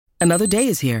Another day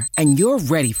is here, and you're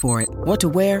ready for it. What to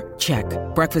wear? Check.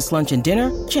 Breakfast, lunch, and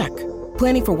dinner? Check.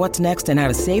 Planning for what's next and how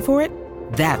to save for it?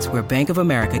 That's where Bank of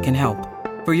America can help.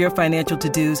 For your financial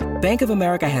to-dos, Bank of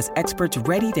America has experts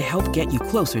ready to help get you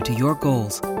closer to your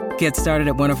goals. Get started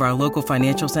at one of our local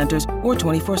financial centers or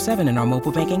 24/7 in our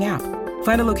mobile banking app.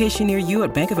 Find a location near you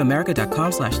at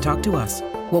bankofamerica.com/talktous.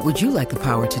 What would you like the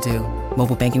power to do?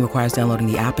 Mobile banking requires downloading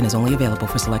the app and is only available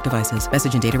for select devices.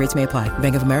 Message and data rates may apply.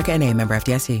 Bank of America N.A., member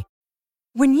FDIC.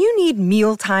 When you need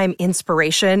mealtime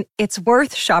inspiration, it's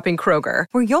worth shopping Kroger,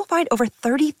 where you'll find over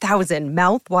 30,000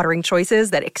 mouth-watering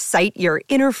choices that excite your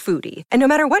inner foodie. And no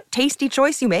matter what tasty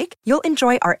choice you make, you'll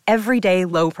enjoy our everyday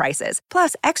low prices,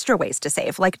 plus extra ways to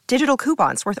save, like digital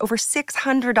coupons worth over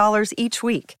 $600 each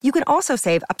week. You can also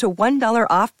save up to $1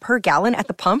 off per gallon at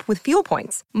the pump with fuel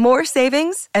points. More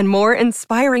savings and more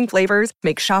inspiring flavors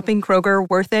make shopping Kroger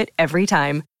worth it every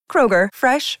time. Kroger,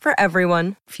 fresh for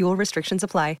everyone. Fuel restrictions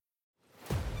apply.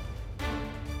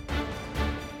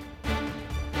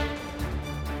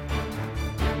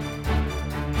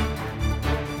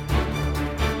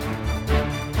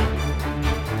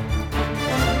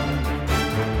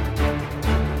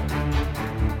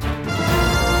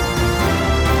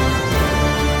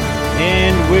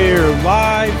 And we're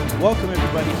live. Welcome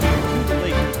everybody here to the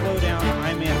Lakers Lowdown.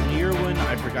 I'm Anthony Irwin.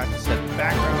 I forgot to set the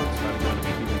background, so I'm going to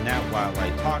be doing that while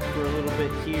I talk for a little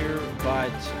bit here.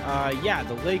 But yeah,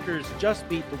 the Lakers just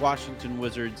beat the Washington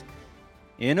Wizards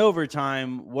in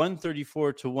overtime,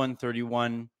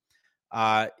 134-131.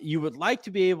 You would like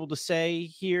to be able to say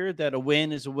here that a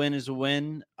win is a win is a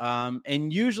win.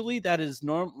 And usually that is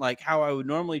like how I would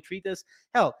normally treat this.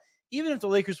 Hell, even if the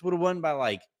Lakers would have won by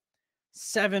like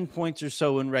 7 points or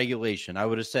so in regulation, I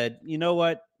would have said, you know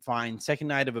what? Fine. Second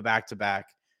night of a back-to-back.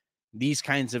 These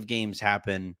kinds of games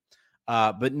happen.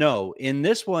 But no, in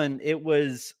this one,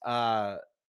 this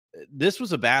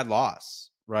was a bad loss,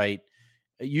 right?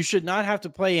 You should not have to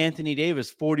play Anthony Davis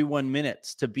 41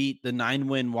 minutes to beat the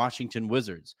 9-win Washington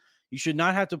Wizards. You should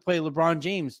not have to play LeBron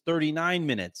James 39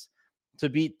 minutes to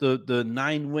beat the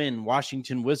 9-win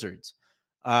Washington Wizards.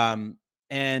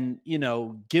 And, you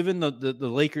know, given the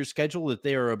Lakers schedule that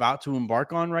they are about to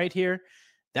embark on right here,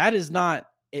 that is not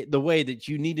the way that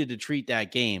you needed to treat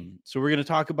that game. So we're going to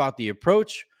talk about the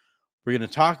approach. We're going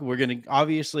to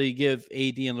obviously give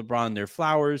AD and LeBron their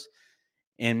flowers.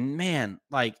 And man,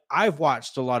 like, I've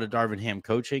watched a lot of Darvin Ham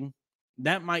coaching.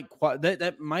 That might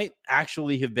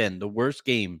actually have been the worst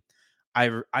game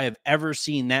I have ever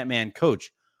seen that man coach,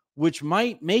 which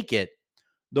might make it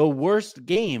the worst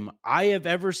game I have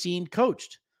ever seen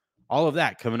coached. All of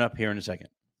that coming up here in a second.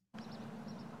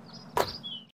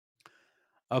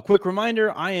 A quick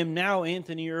reminder, I am now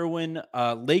Anthony Irwin,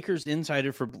 Lakers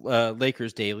insider for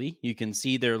Lakers Daily. You can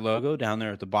see their logo down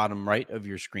there at the bottom right of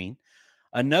your screen.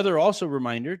 Another also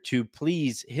reminder to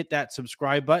please hit that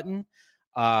subscribe button,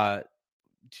 help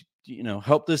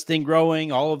this thing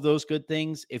growing, all of those good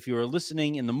things. If you are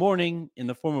listening in the morning in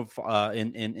the form of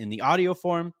in the audio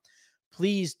form,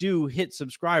 please do hit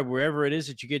subscribe wherever it is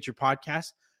that you get your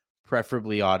podcast,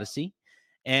 preferably Odyssey.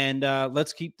 And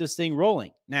let's keep this thing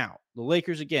rolling. Now, the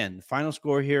Lakers again, final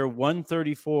score here,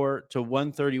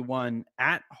 134-131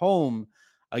 at home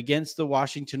against the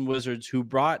Washington Wizards, who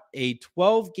brought a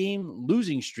 12-game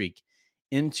losing streak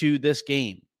into this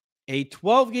game. A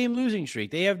 12-game losing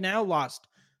streak. They have now lost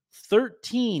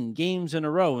 13 games in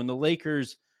a row, and the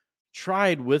Lakers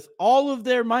tried with all of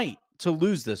their might to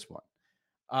lose this one.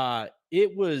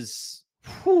 It was,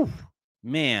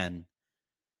 man,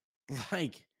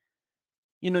 like,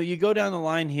 you go down the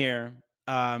line here.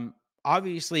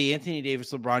 Obviously, Anthony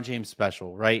Davis, LeBron James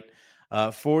special, right?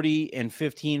 40 and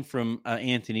 15 from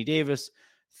Anthony Davis,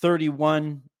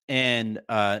 31 and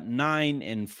 9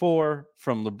 and 4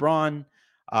 from LeBron.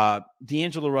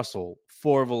 D'Angelo Russell,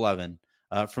 4 of 11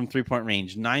 from three-point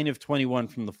range, 9 of 21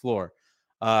 from the floor.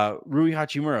 Rui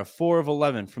Hachimura, 4 of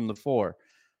 11 from the floor.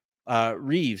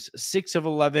 Reeves, 6 of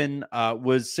 11,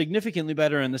 was significantly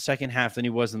better in the second half than he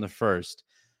was in the first.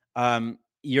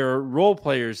 Your role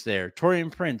players there,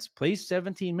 Taurean Prince plays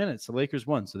 17 minutes. The Lakers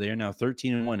won, so they are now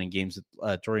 13-1 in games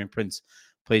that Taurean Prince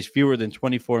plays fewer than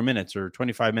 24 minutes or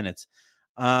 25 minutes.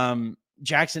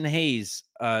 Jackson Hayes,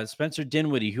 Spencer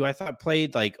Dinwiddie, who I thought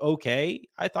played like okay,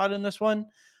 I thought in this one,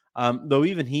 though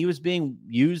even he was being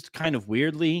used kind of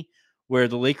weirdly, where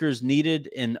the Lakers needed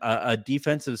a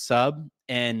defensive sub,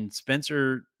 and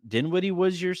Spencer Dinwiddie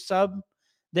was your sub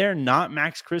there, not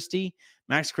Max Christie.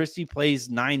 Max Christie plays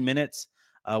 9 minutes,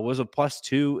 was a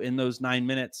 +2 in those 9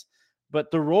 minutes. But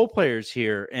the role players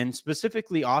here, and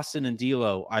specifically Austin and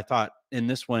D'Lo, I thought in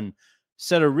this one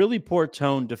set a really poor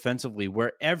tone defensively,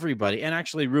 where everybody, and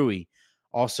actually Rui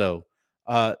also,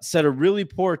 set a really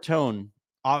poor tone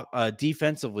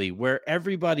defensively, where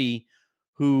everybody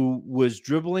who was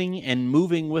dribbling and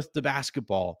moving with the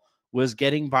basketball was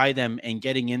getting by them and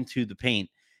getting into the paint.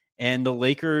 And the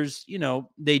Lakers,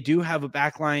 they do have a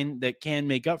back line that can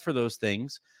make up for those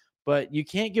things, but you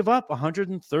can't give up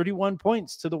 131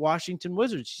 points to the Washington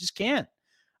Wizards. You just can't.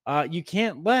 You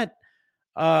can't let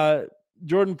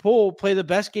Jordan Poole play the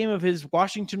best game of his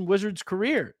Washington Wizards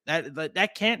career.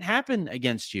 That can't happen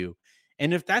against you.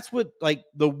 And if that's what like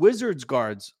the Wizards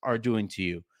guards are doing to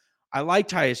you, I like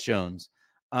Tyus Jones.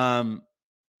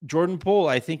 Jordan Poole,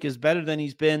 I think, is better than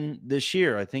he's been this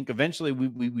year. I think eventually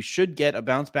we should get a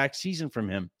bounce back season from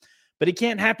him, but it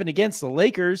can't happen against the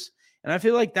Lakers. And I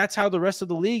feel like that's how the rest of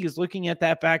the league is looking at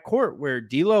that backcourt, where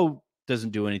D'Lo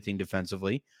doesn't do anything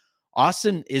defensively.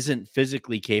 Austin isn't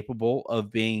physically capable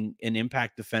of being an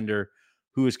impact defender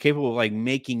who is capable of like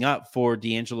making up for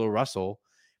D'Angelo Russell.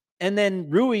 And then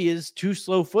Rui is too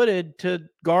slow-footed to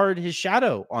guard his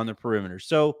shadow on the perimeter.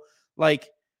 So like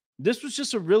this was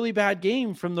just a really bad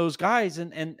game from those guys.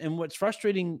 And what's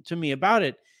frustrating to me about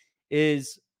it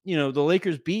is, the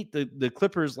Lakers beat the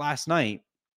Clippers last night.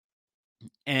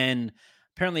 And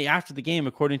apparently after the game,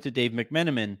 according to Dave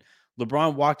McMenamin,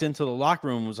 LeBron walked into the locker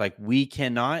room and was like, we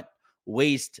cannot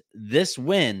waste this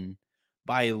win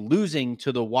by losing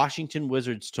to the Washington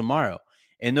Wizards tomorrow.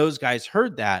 And those guys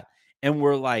heard that and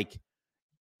were like,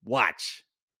 watch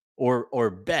or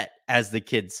bet, as the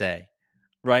kids say,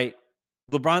 right?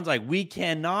 LeBron's like, we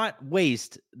cannot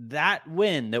waste that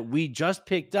win that we just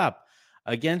picked up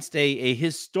against a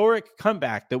historic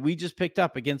comeback that we just picked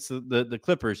up against the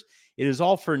Clippers. It is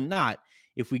all for naught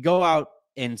if we go out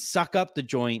and suck up the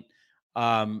joint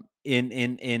against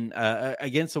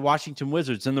the Washington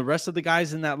Wizards. And the rest of the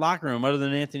guys in that locker room, other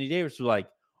than Anthony Davis, were like,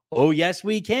 oh, yes,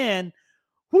 we can.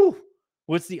 Whew.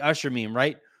 What's the Usher meme,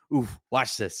 right? Ooh,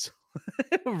 watch this.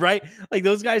 Right? Like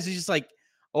those guys are just like,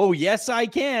 oh, yes, I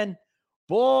can.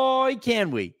 Boy,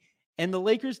 can we. And the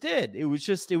Lakers did. It was a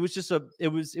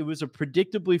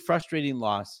predictably frustrating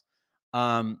loss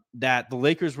that the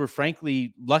Lakers were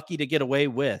frankly lucky to get away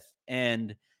with.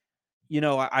 And,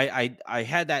 I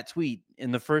had that tweet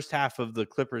in the first half of the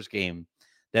Clippers game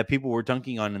that people were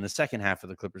dunking on in the second half of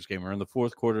the Clippers game, or in the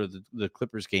fourth quarter of the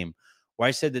Clippers game, where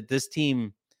I said that this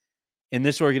team in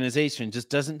this organization just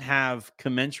doesn't have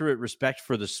commensurate respect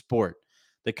for the sport,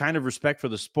 the kind of respect for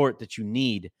the sport that you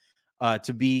need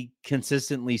to be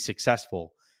consistently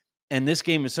successful. And this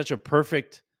game is such a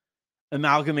perfect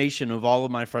amalgamation of all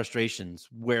of my frustrations,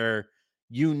 where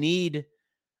you need,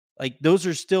 like, those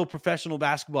are still professional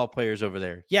basketball players over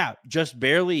there. Yeah, just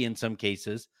barely in some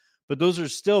cases, but those are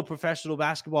still professional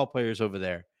basketball players over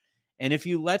there. And if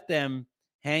you let them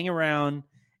hang around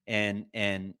and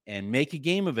make a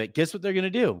game of it, guess what they're going to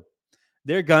do?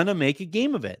 They're going to make a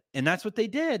game of it. And that's what they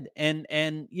did. And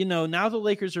now the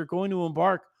Lakers are going to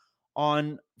embark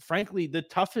on, frankly, the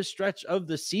toughest stretch of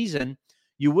the season.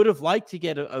 You would have liked to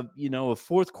get a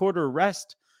fourth quarter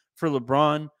rest for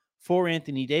LeBron, for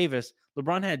Anthony Davis.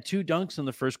 LeBron had 2 dunks in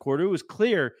the first quarter. It was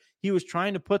clear he was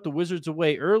trying to put the Wizards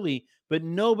away early, but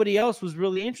nobody else was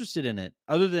really interested in it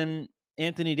other than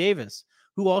Anthony Davis,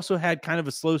 who also had kind of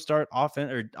a slow start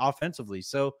offensively.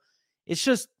 So it's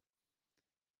just,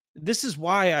 this is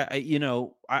why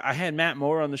I had Matt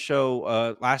Moore on the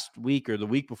show last week or the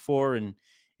week before, and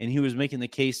he was making the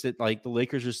case that like the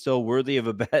Lakers are still worthy of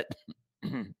a bet,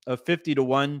 a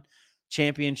 50-1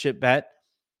 championship bet.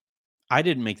 I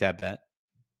didn't make that bet.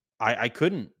 I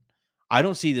couldn't. I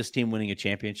don't see this team winning a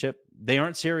championship. They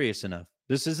aren't serious enough.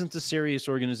 This isn't a serious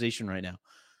organization right now.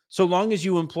 So long as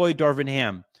you employ Darvin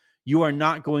Ham, you are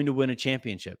not going to win a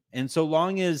championship. And so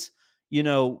long as,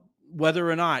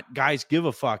 whether or not guys give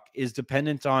a fuck is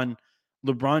dependent on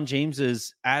LeBron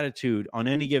James's attitude on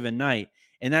any given night.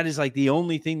 And that is like the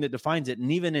only thing that defines it.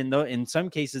 And even in some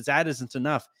cases, that isn't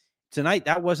enough. Tonight,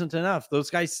 that wasn't enough.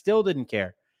 Those guys still didn't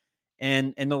care.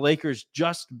 And the Lakers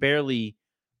just barely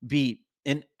beat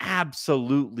an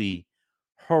absolutely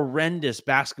horrendous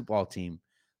basketball team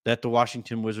that the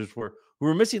Washington Wizards were, who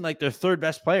were missing like their third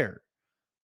best player,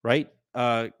 right?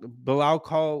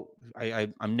 Bilal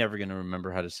I'm never going to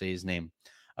remember how to say his name.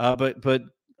 But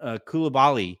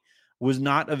Koulibaly was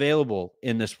not available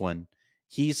in this one.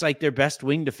 He's like their best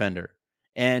wing defender.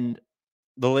 And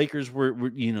the Lakers were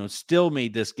still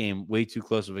made this game way too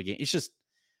close of a game. It's just,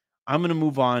 I'm going to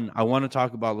move on. I want to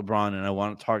talk about LeBron and I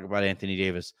want to talk about Anthony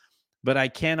Davis, but I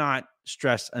cannot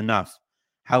stress enough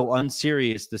how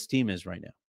unserious this team is right now.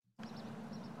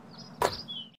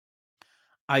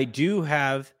 I do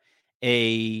have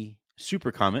a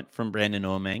super comment from Brandon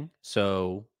Oamang,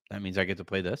 so that means I get to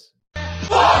play this.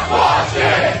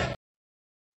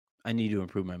 I need to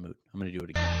improve my mood. I'm going to do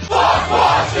it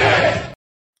again.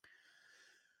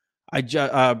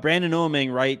 Brandon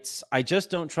Oeming writes, I just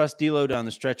don't trust D'Lo down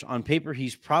the stretch. On paper,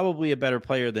 he's probably a better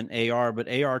player than AR, but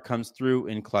AR comes through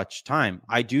in clutch time.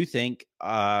 I do think,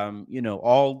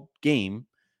 all game,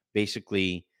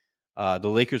 basically, the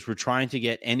Lakers were trying to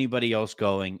get anybody else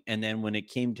going, and then when it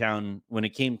came time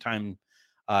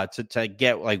to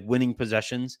get like winning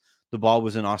possessions, the ball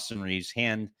was in Austin Reeves'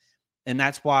 hand, and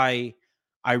that's why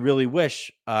I really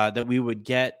wish that we would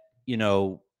get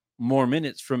more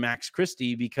minutes from Max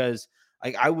Christie, because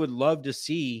I would love to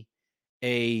see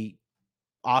a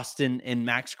Austin and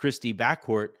Max Christie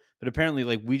backcourt, but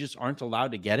apparently we just aren't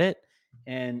allowed to get it.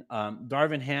 And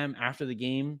Darvin Ham after the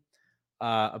game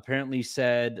apparently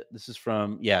said, this is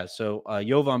from,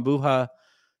 Jovan Buha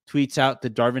tweets out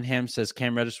that Darvin Ham says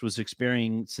Cam Reddish was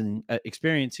experiencing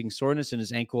soreness in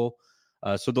his ankle.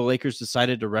 So the Lakers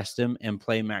decided to rest him and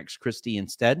play Max Christie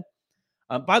instead.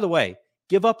 By the way,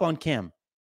 give up on Cam.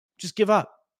 Just give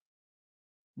up.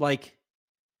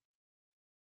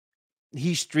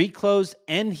 He's street closed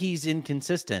and he's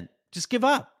inconsistent. Just give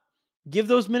up. Give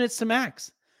those minutes to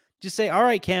Max. Just say, all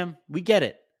right, Cam, we get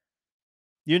it.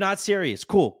 You're not serious.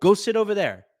 Cool. Go sit over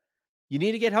there. You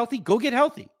need to get healthy? Go get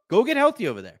healthy. Go get healthy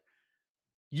over there.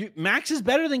 Max is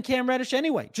better than Cam Reddish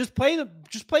anyway. Just play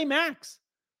Max.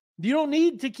 You don't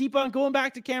need to keep on going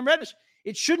back to Cam Reddish.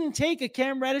 It shouldn't take a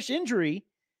Cam Reddish injury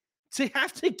to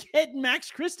have to get Max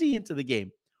Christie into the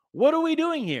game. What are we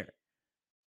doing here?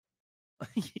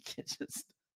 You can just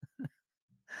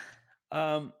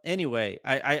anyway,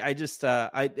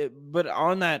 but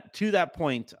on that, to that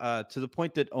point, to the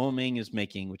point that Oeming is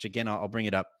making, which again, I'll bring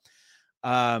it up.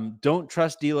 Don't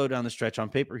trust D'Lo down the stretch. On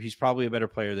paper, he's probably a better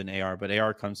player than AR, but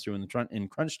AR comes through in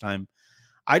crunch time.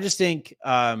 I just think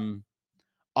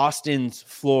Austin's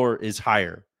floor is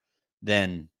higher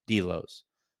than D'Lo's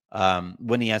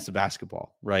when he has the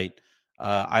basketball, right?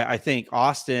 I think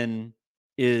Austin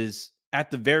is, at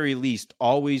the very least,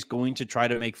 always going to try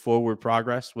to make forward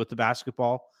progress with the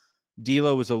basketball.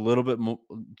 D'Lo is a little bit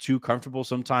too comfortable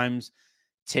sometimes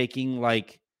taking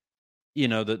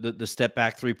the step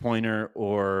back 3-pointer,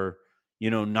 or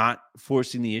not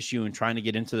forcing the issue and trying to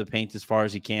get into the paint as far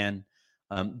as he can.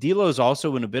 D'Lo is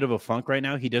also in a bit of a funk right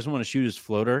now. He doesn't want to shoot his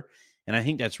floater, and I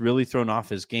think that's really thrown off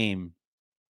his game.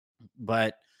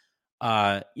 But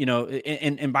and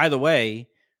by the way,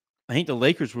 I think the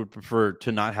Lakers would prefer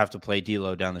to not have to play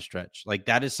D'Lo down the stretch.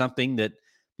 That is something that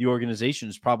the organization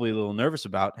is probably a little nervous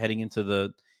about heading into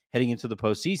the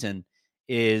postseason.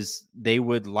 Is they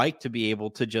would like to be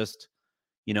able to just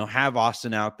have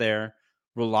Austin out there,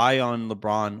 rely on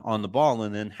LeBron on the ball,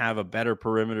 and then have a better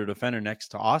perimeter defender next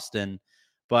to Austin.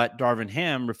 But Darvin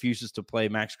Ham refuses to play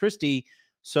Max Christie,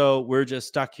 so we're just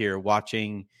stuck here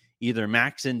watching either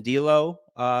Max and D'Lo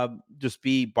just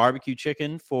be barbecue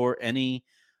chicken for any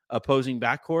opposing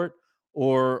backcourt,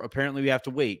 or apparently we have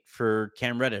to wait for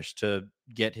Cam Reddish to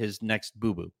get his next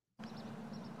boo-boo.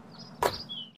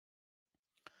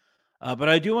 But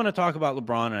I do want to talk about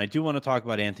LeBron, and I do want to talk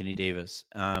about Anthony Davis.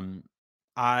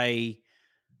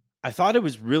 I thought it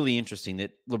was really interesting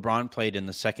that LeBron played in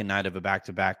the second night of a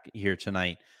back-to-back here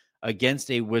tonight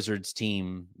against a Wizards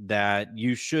team that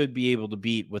you should be able to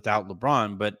beat without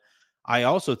LeBron. But I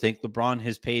also think LeBron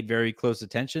has paid very close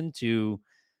attention to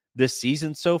this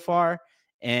season so far,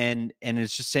 and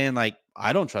it's just saying,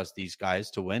 I don't trust these guys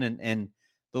to win, and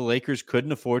the Lakers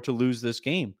couldn't afford to lose this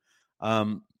game.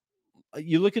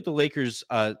 You look at the Lakers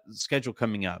schedule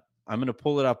coming up. I'm going to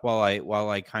pull it up while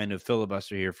I kind of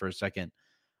filibuster here for a second.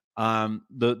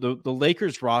 The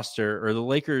Lakers roster, or the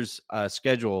Lakers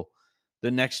schedule,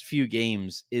 the next few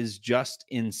games is just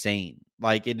insane.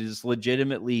 It is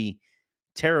legitimately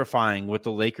terrifying what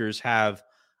the Lakers have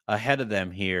ahead of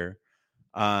them here.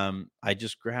 I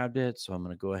just grabbed it, so I'm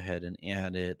going to go ahead and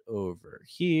add it over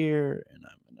here, and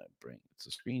I'm going to bring it's a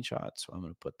screenshot, so I'm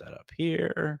going to put that up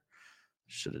here.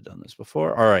 Should have done this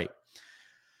before. All right.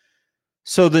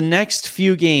 So the next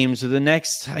few games, or the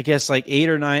next, I guess, 8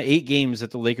 games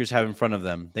that the Lakers have in front of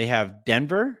them, they have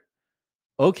Denver,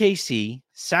 OKC,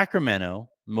 Sacramento,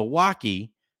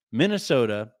 Milwaukee,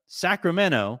 Minnesota,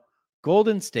 Sacramento,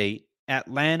 Golden State,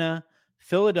 Atlanta,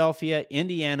 Philadelphia,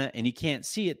 Indiana, and you can't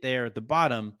see it there at the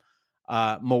bottom,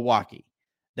 Milwaukee.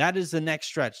 That is the next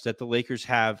stretch that the Lakers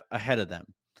have ahead of them.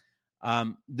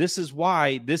 This is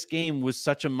why this game was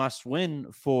such a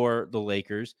must-win for the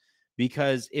Lakers,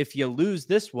 because if you lose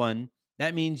this one,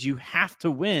 that means you have to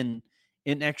win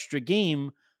an extra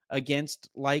game against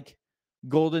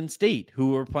Golden State,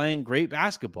 who are playing great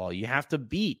basketball. You have to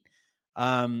beat,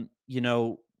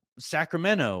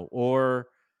 Sacramento, or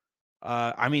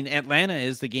I mean, Atlanta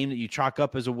is the game that you chalk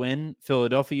up as a win.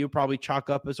 Philadelphia, you probably chalk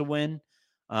up as a win.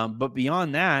 But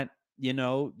beyond that,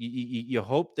 you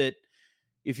hope that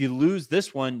if you lose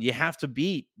this one, you have to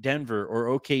beat Denver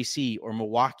or OKC or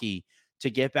Milwaukee to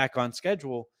get back on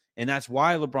schedule. And that's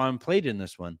why LeBron played in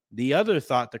this one. The other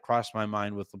thought that crossed my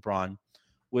mind with LeBron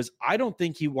was I don't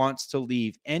think he wants to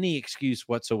leave any excuse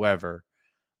whatsoever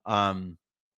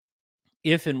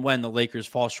if and when the Lakers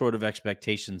fall short of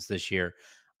expectations this year.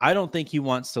 I don't think he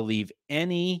wants to leave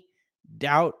any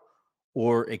doubt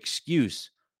or excuse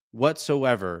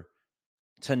whatsoever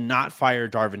to not fire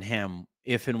Darvin Ham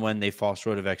if and when they fall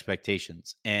short of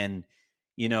expectations. And,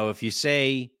 if you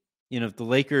say, if the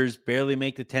Lakers barely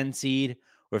make the 10 seed,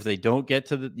 or if they don't get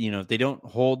to the, if they don't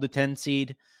hold the 10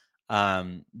 seed,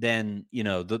 then,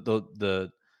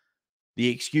 the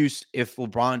excuse if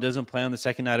LeBron doesn't play on the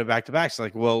second night of back-to-backs,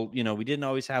 like, well, we didn't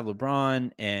always have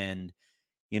LeBron, and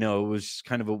it was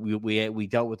kind of we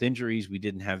dealt with injuries. We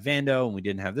didn't have Vando, and we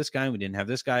didn't have this guy, and we didn't have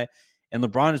this guy. And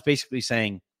LeBron is basically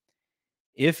saying,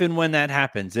 if and when that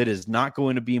happens, it is not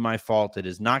going to be my fault. It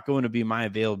is not going to be my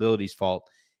availability's fault.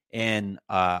 And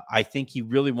I think he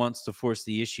really wants to force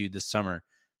the issue this summer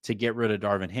to get rid of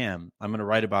Darvin Ham. I'm going to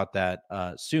write about that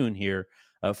soon here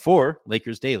for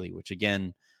Lakers Daily, which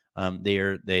again,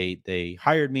 they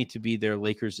hired me to be their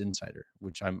Lakers insider,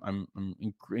 which I'm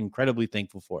incredibly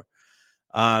thankful for.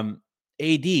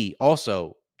 AD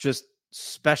also just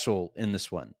special in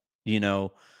this one,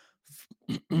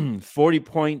 40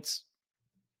 points.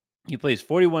 He plays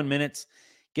 41 minutes,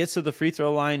 gets to the free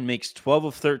throw line, makes 12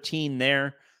 of 13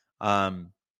 there.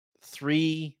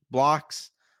 3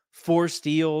 blocks, 4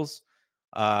 steals,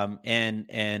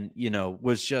 and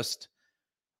was just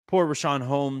poor. Richaun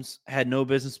Holmes had no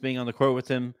business being on the court with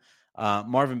him.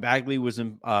 Marvin Bagley was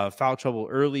in foul trouble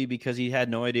early because he had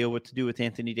no idea what to do with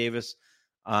Anthony Davis.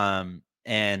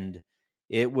 And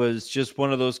it was just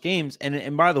one of those games.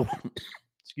 And by the way,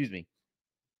 excuse me.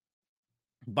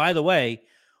 By the way,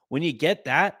 when you get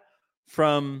that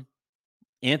from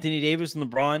Anthony Davis and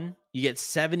LeBron, you get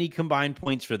 70 combined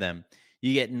points for them.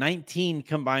 You get 19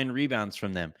 combined rebounds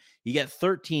from them. You get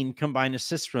 13 combined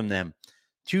assists from them.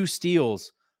 2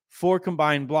 steals, 4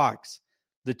 combined blocks.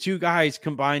 The 2 guys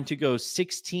combined to go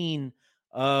 16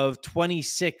 of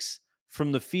 26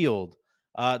 from the field.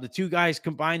 The 2 guys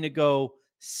combined to go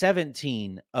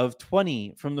 17 of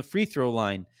 20 from the free throw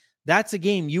line. That's a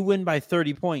game you win by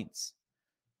 30 points.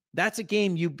 That's a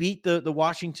game you beat the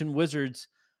Washington Wizards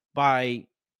by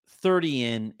 30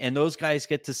 in, and those guys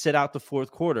get to sit out the fourth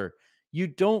quarter. You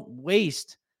don't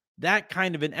waste that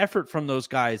kind of an effort from those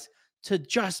guys to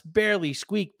just barely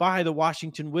squeak by the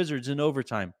Washington Wizards in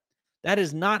overtime. That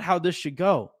is not how this should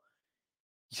go.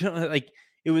 It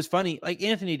was funny. Like,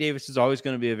 Anthony Davis is always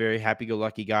going to be a very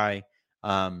happy-go-lucky guy.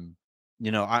 I'm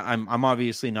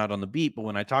obviously not on the beat, but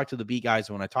when I talk to the beat guys,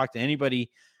 when I talk to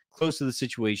anybody close to the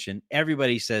situation,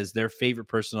 everybody says their favorite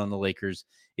person on the Lakers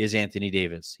is Anthony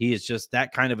Davis. He is just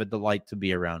that kind of a delight to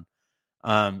be around.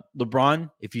 LeBron,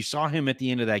 if you saw him at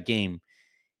the end of that game,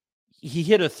 he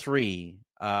hit a 3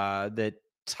 that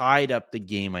tied up the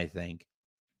game, I think.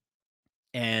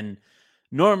 And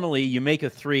normally you make a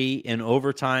 3 in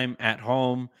overtime at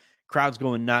home, crowd's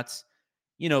going nuts.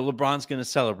 LeBron's going to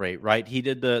celebrate, right? He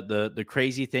did the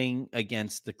crazy thing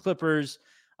against the Clippers.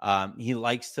 He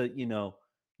likes to,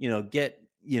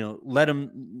 let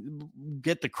him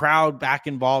get the crowd back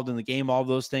involved in the game, all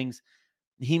those things.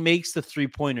 He makes the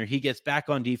 3-pointer. He gets back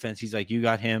on defense. He's like, you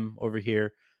got him over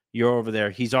here. You're over there.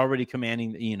 He's already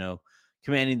commanding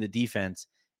the defense.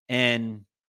 And,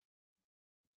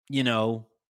 he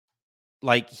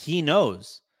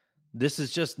knows this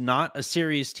is just not a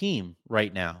serious team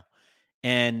right now.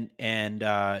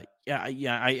 I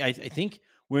think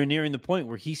we're nearing the point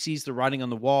where he sees the writing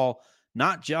on the wall,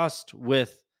 not just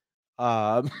with,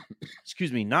 not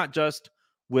just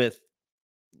with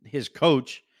his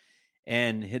coach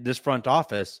and this front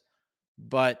office,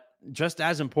 but just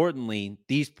as importantly,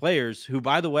 these players who,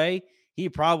 by the way, he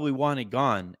probably wanted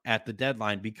gone at the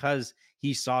deadline because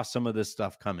he saw some of this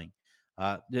stuff coming.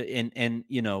 Anthony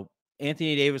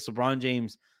Davis, LeBron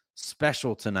James,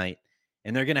 special tonight.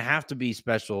 And they're going to have to be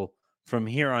special from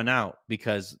here on out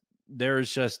because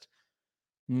there's just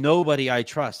nobody I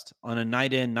trust on a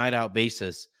night in, night out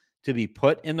basis to be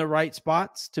put in the right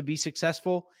spots to be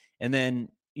successful. And then,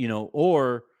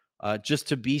 or just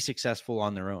to be successful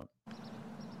on their own.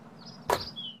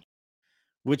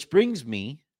 Which brings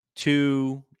me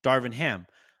to Darvin Ham.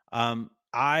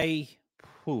 I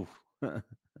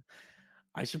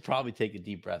should probably take a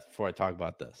deep breath before I talk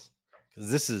about this,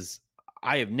 because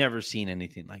I have never seen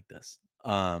anything like this.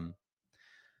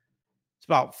 It's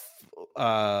about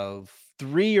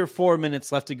 3 or 4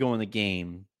 minutes left to go in the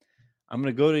game. I'm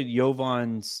going to go to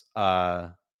Jovan's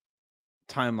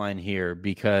timeline here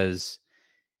because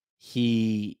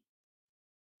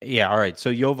all right.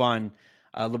 So Jovan,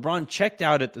 LeBron checked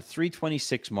out at the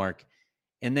 3:26 mark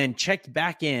and then checked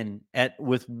back in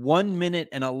with 1 minute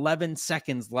and 11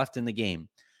 seconds left in the game.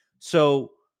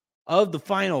 So of the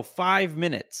final 5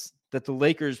 minutes that the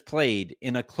Lakers played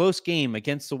in a close game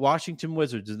against the Washington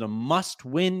Wizards in a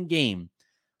must-win game,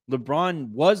 LeBron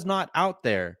was not out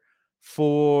there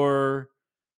for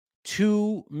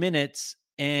 2 minutes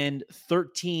and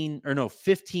 15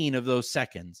 of those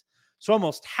seconds. So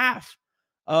almost half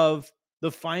of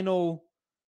the final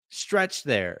stretch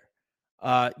there.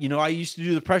 I used to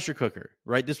do the pressure cooker,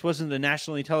 right? This wasn't a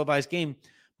nationally televised game,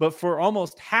 but for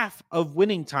almost half of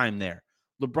winning time there,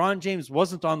 LeBron James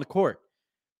wasn't on the court.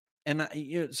 And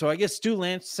so I guess Stu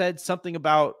Lance said something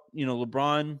about,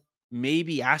 LeBron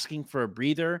maybe asking for a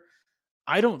breather.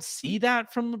 I don't see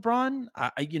that from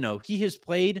LeBron. He has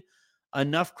played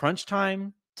enough crunch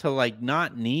time to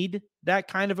not need that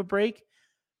kind of a break.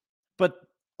 But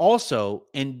also,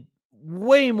 and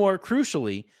way more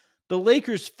crucially, the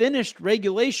Lakers finished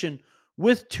regulation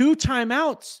with 2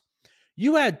 timeouts.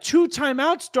 You had 2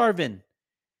 timeouts, Darvin,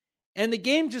 and the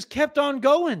game just kept on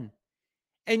going.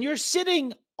 And you're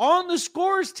sitting on the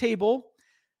scores table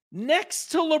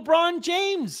next to LeBron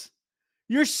James.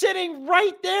 You're sitting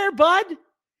right there, bud.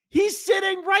 He's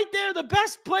sitting right there, the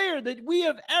best player that we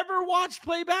have ever watched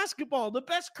play basketball, the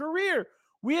best career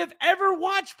we have ever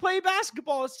watched play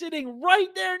basketball is sitting right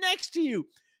there next to you.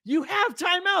 You have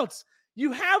timeouts.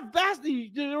 You have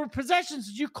there were possessions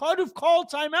that you could have called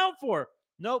timeout for.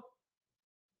 Nope.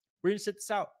 We're going to sit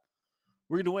this out.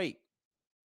 We're going to wait.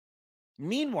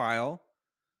 Meanwhile,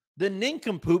 the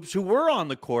nincompoops who were on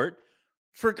the court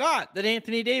forgot that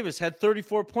Anthony Davis had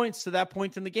 34 points to that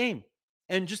point in the game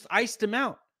and just iced him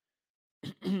out.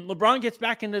 LeBron gets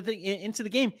back into the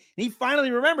game, and he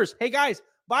finally remembers, hey, guys,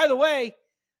 by the way,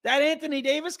 that Anthony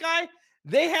Davis guy,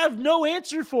 they have no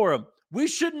answer for him. We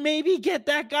should maybe get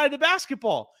that guy the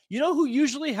basketball. You know who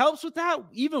usually helps with that,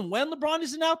 even when LeBron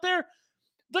isn't out there?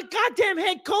 The goddamn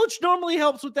head coach normally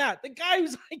helps with that. The guy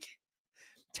who's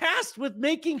tasked with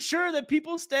making sure that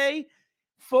people stay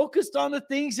focused on the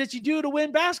things that you do to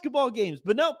win basketball games.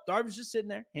 But nope, Darvin's just sitting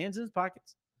there, hands in his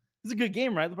pockets. It's a good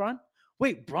game, right, LeBron?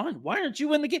 Wait, Bron, why aren't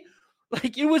you in the game?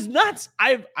 It was nuts.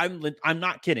 I'm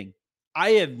not kidding.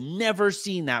 I have never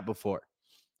seen that before.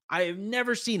 I have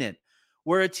never seen it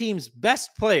where a team's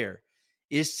best player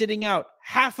is sitting out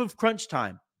half of crunch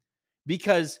time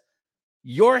because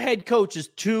your head coach is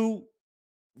too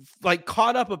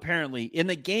caught up apparently in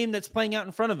the game that's playing out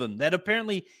in front of him that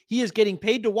apparently he is getting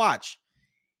paid to watch.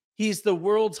 He's the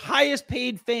world's highest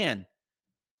paid fan.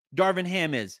 Darvin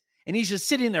Ham is. And he's just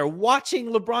sitting there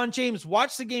watching LeBron James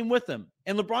watch the game with him.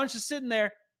 And LeBron's just sitting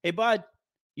there. Hey, bud,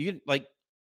 you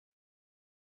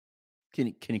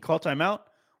can you call timeout?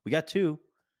 We got 2.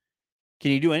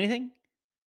 Can you do anything?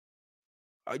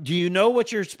 Do you know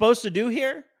what you're supposed to do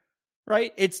here?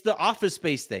 Right? It's the Office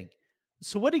Space thing.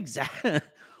 So what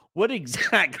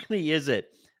exactly is it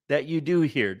that you do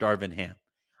here, Darvin Ham?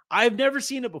 I've never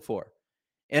seen it before.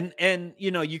 And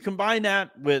you combine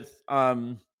that with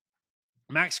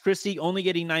Max Christie only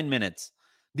getting 9 minutes.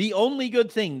 The only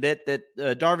good thing that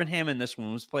Darvin Ham in this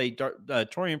one was played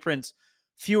Taurean Prince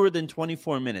fewer than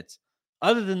 24 minutes.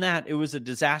 Other than that, it was a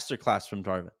disaster class from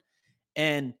Darvin.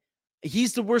 And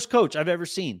he's the worst coach I've ever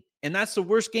seen. And that's the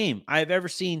worst game I've ever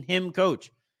seen him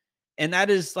coach. And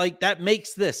that is that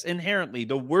makes this inherently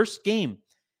the worst game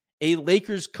a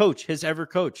Lakers coach has ever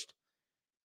coached.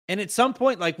 And at some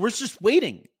point, we're just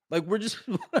waiting. We just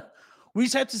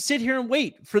have to sit here and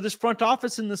wait for this front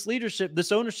office and this leadership,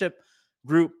 this ownership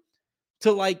group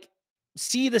to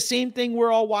see the same thing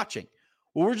we're all watching.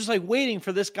 Well, we're just waiting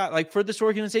for this guy, for this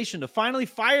organization to finally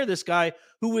fire this guy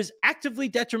who was actively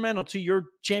detrimental to your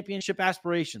championship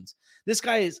aspirations. This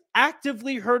guy is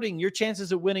actively hurting your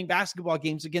chances of winning basketball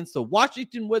games against the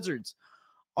Washington Wizards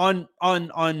on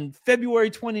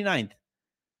February 29th.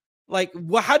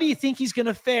 How do you think he's going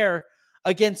to fare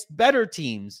against better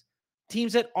teams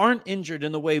that aren't injured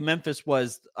in the way Memphis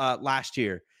was last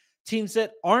year, teams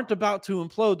that aren't about to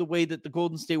implode the way that the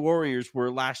Golden State Warriors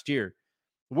were last year?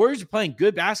 The Warriors are playing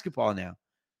good basketball now.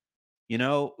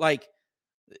 The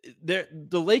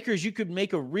Lakers, you could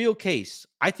make a real case.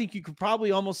 I think you could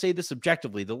probably almost say this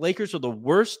objectively. The Lakers are the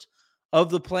worst of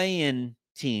the play-in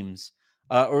teams,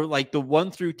 or the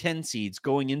 1 through 10 seeds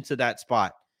going into that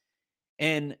spot,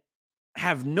 and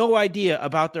have no idea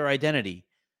about their identity.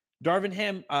 Darvin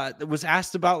Ham was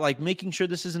asked about making sure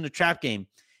this isn't a trap game.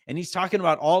 and he's talking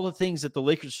about all the things that the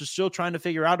Lakers are still trying to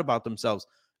figure out about themselves.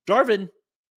 Darvin,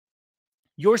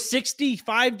 you're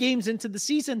 65 games into the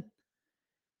season.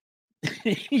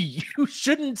 You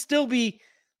shouldn't still be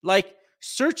like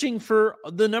searching for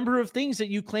the number of things that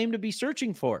you claim to be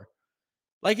searching for.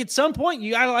 Like at some point,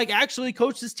 you got to like actually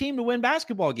coach this team to win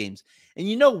basketball games. And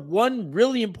you know, one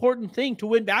really important thing to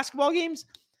win basketball games,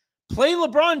 play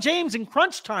LeBron James in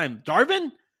crunch time, Darvin.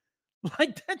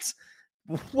 Like that's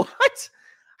what?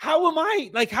 How am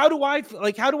I like, how do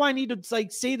I need to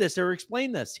like say this or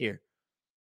explain this here?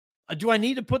 Do I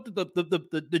need to put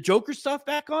the Joker stuff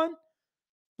back on?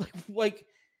 Like,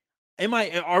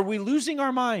 are we losing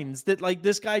our minds that like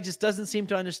this guy just doesn't seem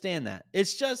to understand that?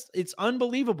 It's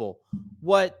unbelievable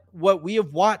what we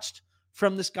have watched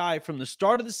from this guy from the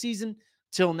start of the season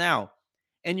till now.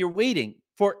 And you're waiting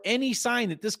for any sign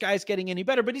that this guy's getting any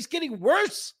better, but he's getting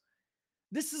worse.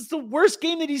 This is the worst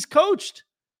game that he's coached.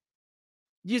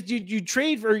 You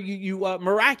trade for you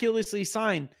miraculously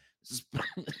sign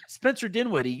Spencer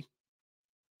Dinwiddie.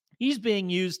 He's being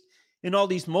used in all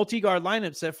these multi-guard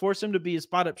lineups that force him to be a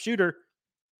spot-up shooter.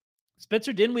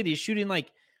 Spencer Dinwiddie is shooting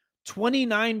like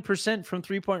 29% from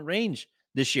three-point range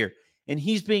this year, and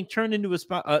he's being turned into a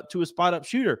spot-up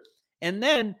shooter. And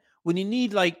then when you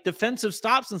need like defensive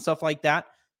stops and stuff like that,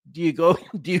 do you go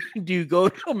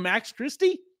to Max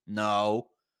Christie? No.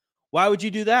 Why would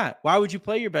you do that? Why would you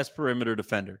play your best perimeter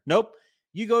defender? Nope.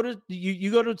 You go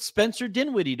to Spencer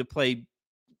Dinwiddie to play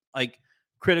like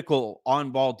critical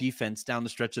on-ball defense down the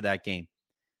stretch of that game.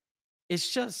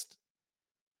 It's just,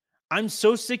 I'm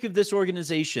so sick of this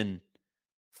organization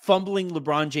fumbling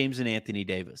LeBron James and Anthony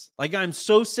Davis. Like, I'm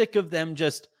so sick of them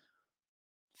just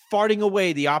farting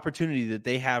away the opportunity that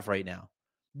they have right now.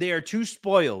 They are too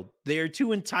spoiled. They are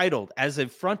too entitled as a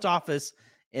front office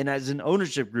and as an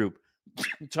ownership group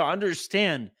to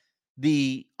understand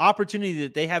the opportunity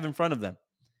that they have in front of them.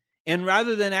 And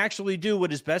rather than actually do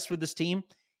what is best for this team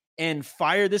and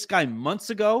fire this guy months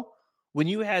ago when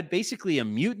you had basically a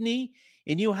mutiny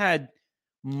and you had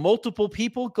multiple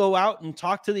people go out and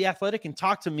talk to The Athletic and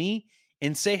talk to me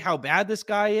and say how bad this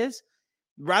guy is,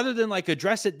 rather than like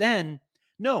address it then,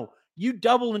 no, you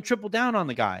double and triple down on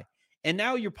the guy. And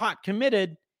now you're pot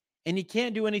committed and you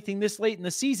can't do anything this late in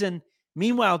the season.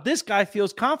 Meanwhile, this guy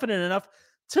feels confident enough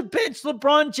to bench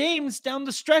LeBron James down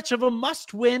the stretch of a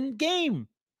must-win game.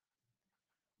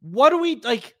 What do we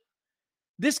like?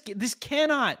 This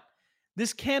cannot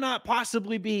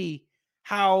possibly be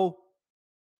how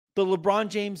the LeBron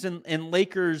James and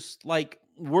Lakers like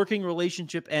working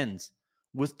relationship ends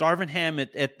with Darvin Ham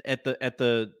at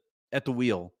the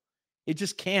wheel. It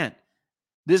just can't.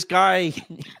 This guy,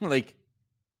 like,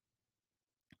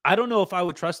 I don't know if I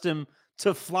would trust him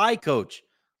to fly coach,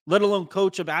 let alone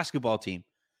coach a basketball team.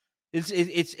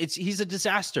 He's a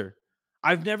disaster.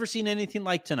 I've never seen anything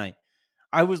like tonight.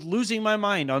 I was losing my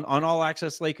mind on All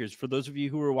Access Lakers. For those of you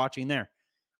who were watching there,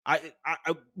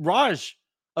 Raj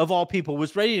of all people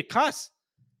was ready to cuss.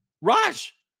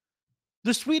 Raj,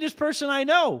 the sweetest person I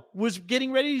know, was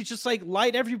getting ready to just like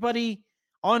light everybody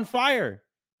on fire.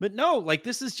 But no, like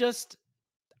this is just,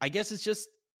 I guess it's just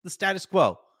the status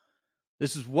quo.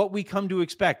 This is what we come to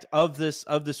expect of this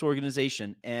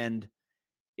organization. And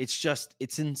it's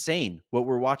insane what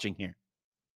we're watching here.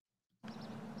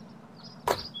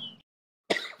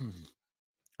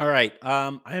 All right.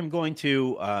 I am going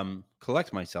to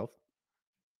collect myself.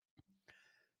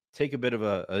 Take a bit of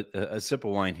a sip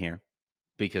of wine here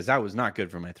because that was not good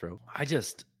for my throat.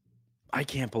 I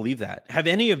can't believe that. Have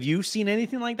any of you seen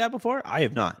anything like that before? I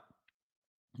have not.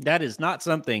 That is not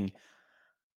something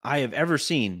I have ever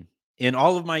seen in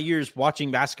all of my years watching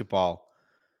basketball.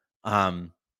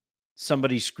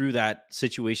 Somebody screw that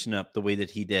situation up the way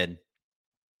that he did.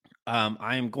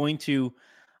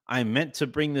 I meant to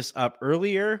bring this up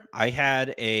earlier. I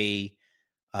had a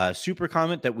super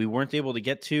comment that we weren't able to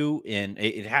get to, and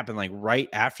it happened like right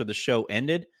after the show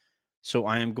ended. So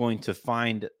I am going to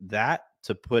find that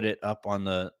to put it up on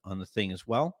the thing as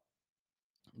well.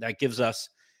 That gives us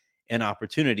an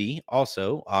opportunity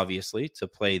also, obviously, to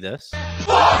play this.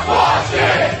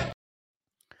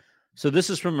 So this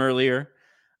is from earlier.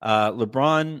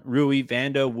 LeBron, Rui,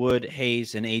 Vando, Wood,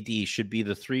 Hayes, and AD should be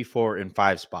the 3, 4, and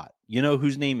 5 spot. You know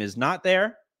whose name is not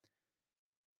there?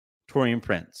 Taurean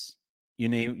Prince.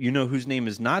 You know whose name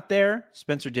is not there?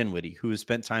 Spencer Dinwiddie, who has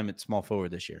spent time at small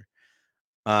forward this year.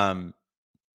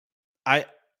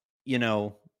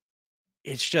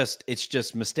 It's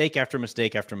just mistake after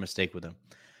mistake after mistake with him.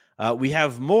 We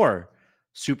have more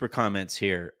super comments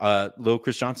here. Lil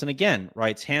Chris Johnson again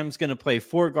writes, Ham's going to play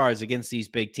 4 guards against these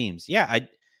big teams. Yeah,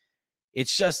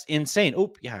 it's just insane.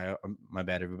 Oh, yeah, my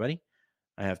bad, everybody.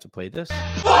 I have to play this.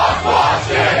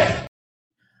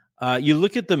 You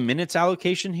look at the minutes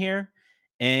allocation here,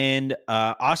 and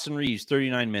Austin Reeves,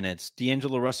 39 minutes.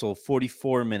 D'Angelo Russell,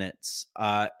 44 minutes.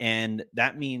 And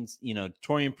that means,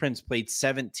 Taurean Prince played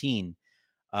 17,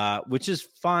 which is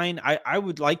fine. I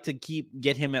would like to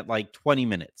get him at like 20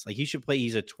 minutes. Like he should play.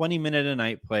 He's a 20-minute a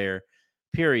night player,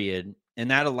 period. And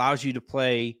that allows you to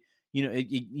play,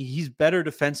 he's better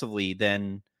defensively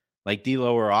than like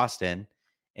D'Lo or Austin.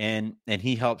 And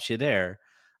he helps you there.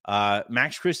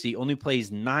 Max Christie only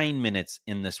plays 9 minutes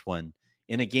in this one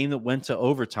in a game that went to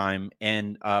overtime.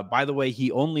 And by the way,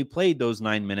 he only played those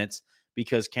 9 minutes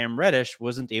because Cam Reddish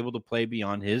wasn't able to play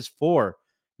beyond his 4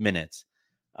 minutes.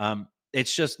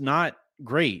 It's just not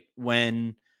great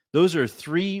when those are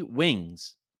 3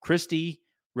 wings, Christie,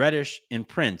 Reddish, and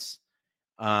Prince,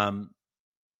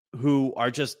 who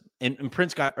are just, and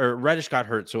Reddish got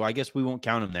hurt, so I guess we won't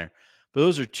count him there. But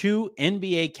those are 2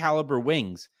 NBA caliber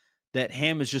wings that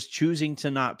Ham is just choosing to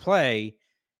not play.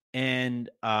 And,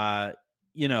 I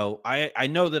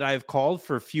know that I've called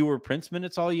for fewer Prince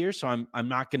minutes all year, so I'm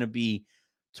not going to be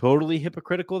totally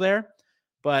hypocritical there.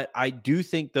 But I do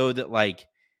think, though, that like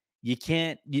you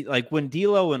can't, like when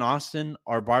D'Lo and Austin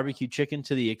are barbecue chicken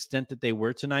to the extent that they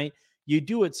were tonight, you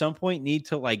do at some point need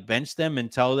to like bench them and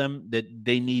tell them that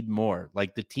they need more.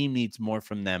 Like the team needs more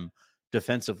from them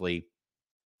defensively.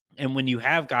 And when you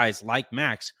have guys like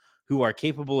Max who are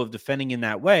capable of defending in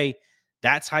that way,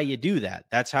 that's how you do that.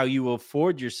 That's how you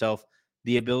afford yourself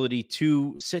the ability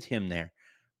to sit him there.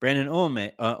 Brandon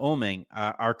Omeng,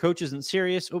 our coach isn't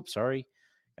serious. Oops, sorry.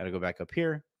 Got to go back up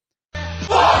here.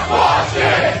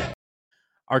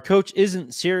 Our coach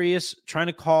isn't serious. Trying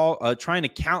to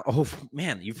count. Oh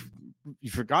man, you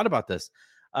forgot about this.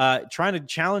 Trying to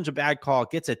challenge a bad call,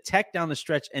 gets a tech down the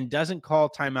stretch and doesn't call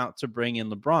timeout to bring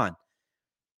in LeBron.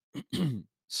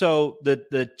 So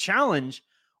the challenge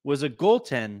was a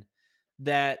goaltend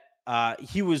that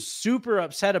he was super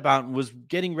upset about and was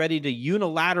getting ready to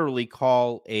unilaterally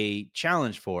call a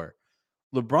challenge for.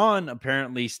 LeBron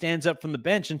apparently stands up from the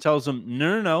bench and tells him,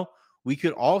 no. We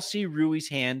could all see Rui's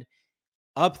hand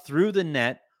up through the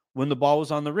net when the ball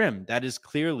was on the rim. That is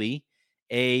clearly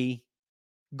a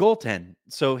goaltend.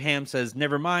 So Ham says,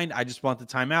 never mind. I just want the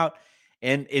timeout.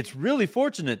 And it's really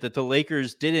fortunate that the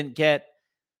Lakers didn't get,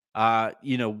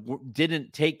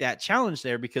 didn't take that challenge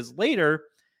there, because later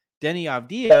Deni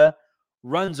Avdija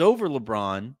runs over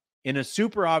LeBron in a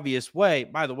super obvious way.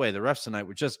 By the way, the refs tonight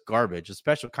were just garbage, a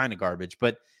special kind of garbage,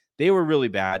 but they were really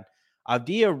bad.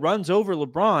 Avdija runs over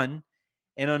LeBron,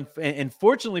 and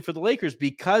fortunately for the Lakers,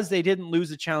 because they didn't lose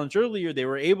the challenge earlier, they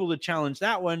were able to challenge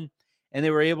that one, and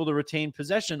they were able to retain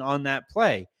possession on that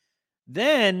play.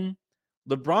 Then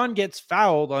LeBron gets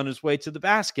fouled on his way to the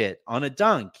basket on a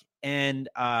dunk, and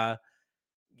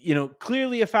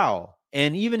clearly a foul.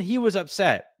 And even he was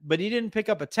upset, but he didn't pick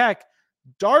up a tech.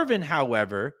 Darvin,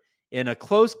 however, in a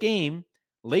close game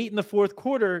late in the fourth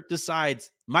quarter, decides,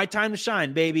 my time to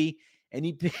shine, baby. And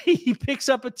he picks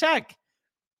up a tech.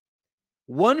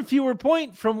 One fewer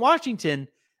point from Washington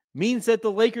means that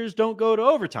the Lakers don't go to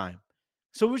overtime.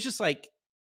 So it was just like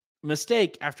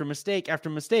mistake after mistake after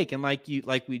mistake. And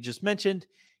like we just mentioned,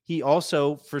 he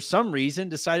also, for some reason,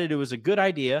 decided it was a good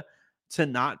idea to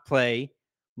not play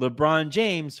LeBron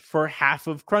James for half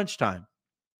of crunch time.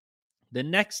 The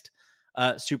next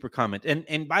super comment,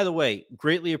 and by the way,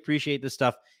 greatly appreciate this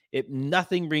stuff.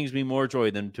 Nothing brings me more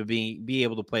joy than to be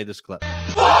able to play this clip.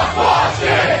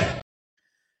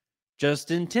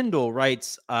 Justin Tyndall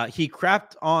writes, he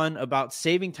crapped on about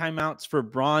saving timeouts for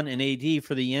Bron and AD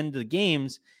for the end of the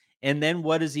games. And then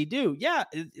what does he do? Yeah,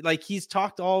 like he's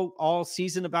talked all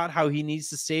season about how he needs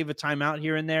to save a timeout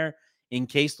here and there in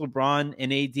case LeBron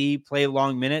and AD play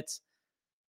long minutes.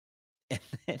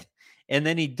 And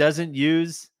then he doesn't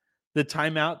use the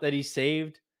timeout that he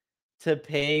saved to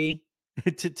pay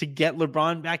to get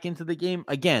LeBron back into the game.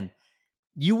 Again,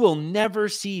 you will never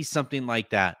see something like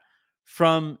that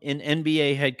from an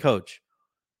NBA head coach.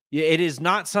 It is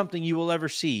not something you will ever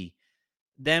see,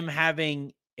 them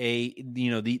having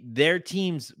their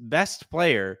team's best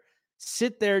player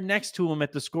sit there next to him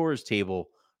at the scorer's table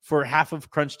for half of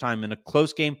crunch time in a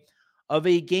close game of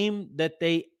a game that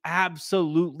they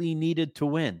absolutely needed to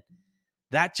win.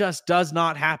 That just does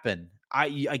not happen.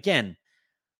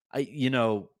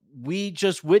 We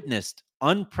just witnessed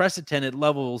unprecedented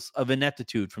levels of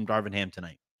ineptitude from Darvin Ham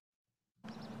tonight.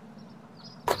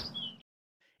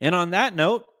 And on that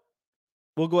note,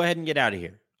 we'll go ahead and get out of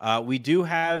here. We do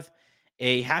have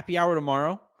a happy hour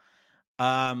tomorrow.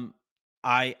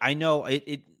 I know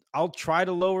it. I'll try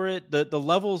to lower it. The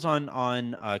levels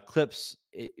on clips,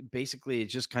 basically it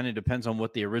just kind of depends on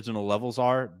what the original levels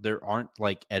are. There aren't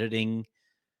like editing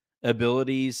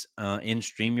abilities in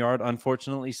StreamYard,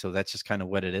 unfortunately, so that's just kind of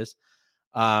what it is.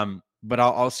 But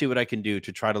I'll see what I can do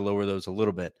to try to lower those a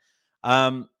little bit.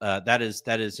 That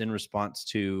is in response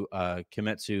to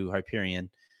Kimetsu Hyperion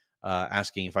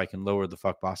asking if I can lower the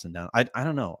fuck Boston down. I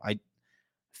don't know. I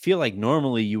feel like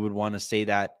normally you would want to say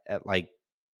that at like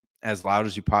as loud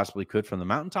as you possibly could from the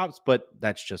mountaintops, but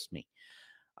that's just me.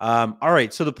 All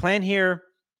right. So the plan here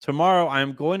tomorrow,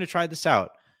 I'm going to try this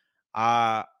out.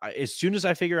 As soon as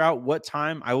I figure out what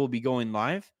time I will be going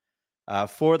live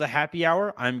for the happy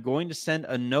hour, I'm going to send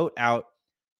a note out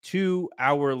to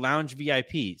our lounge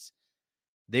VIPs.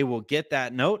 They will get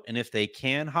that note, and if they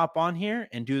can hop on here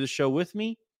and do the show with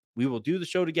me, we will do the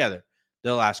show together.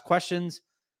 They'll ask questions,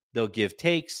 they'll give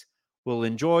takes, we'll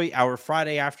enjoy our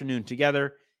Friday afternoon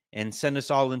together and send us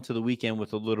all into the weekend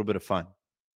with a little bit of fun.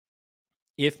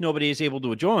 If nobody is able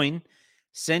to join,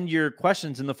 send your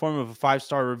questions in the form of a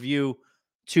 5-star review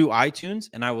to iTunes,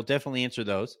 and I will definitely answer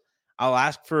those. I'll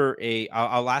ask for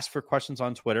questions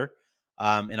on Twitter,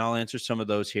 and I'll answer some of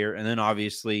those here. And then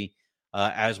obviously,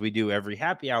 as we do every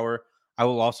happy hour, I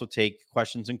will also take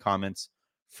questions and comments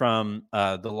from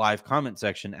the live comment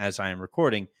section as I am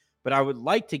recording. But I would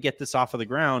like to get this off of the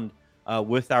ground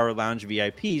with our lounge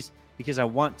VIPs because I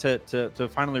want to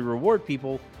finally reward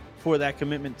people for that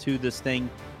commitment to this thing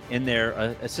and their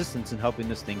assistance in helping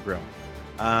this thing grow.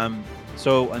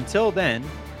 So until then,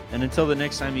 and until the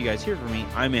next time you guys hear from me,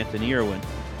 I'm Anthony Irwin,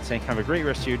 saying have a great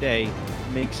rest of your day,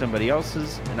 make somebody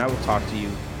else's, and I will talk to you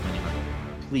when you're ready.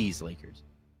 Please, Lakers.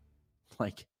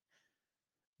 Like,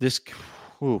 this,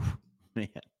 man,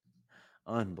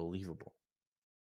 unbelievable.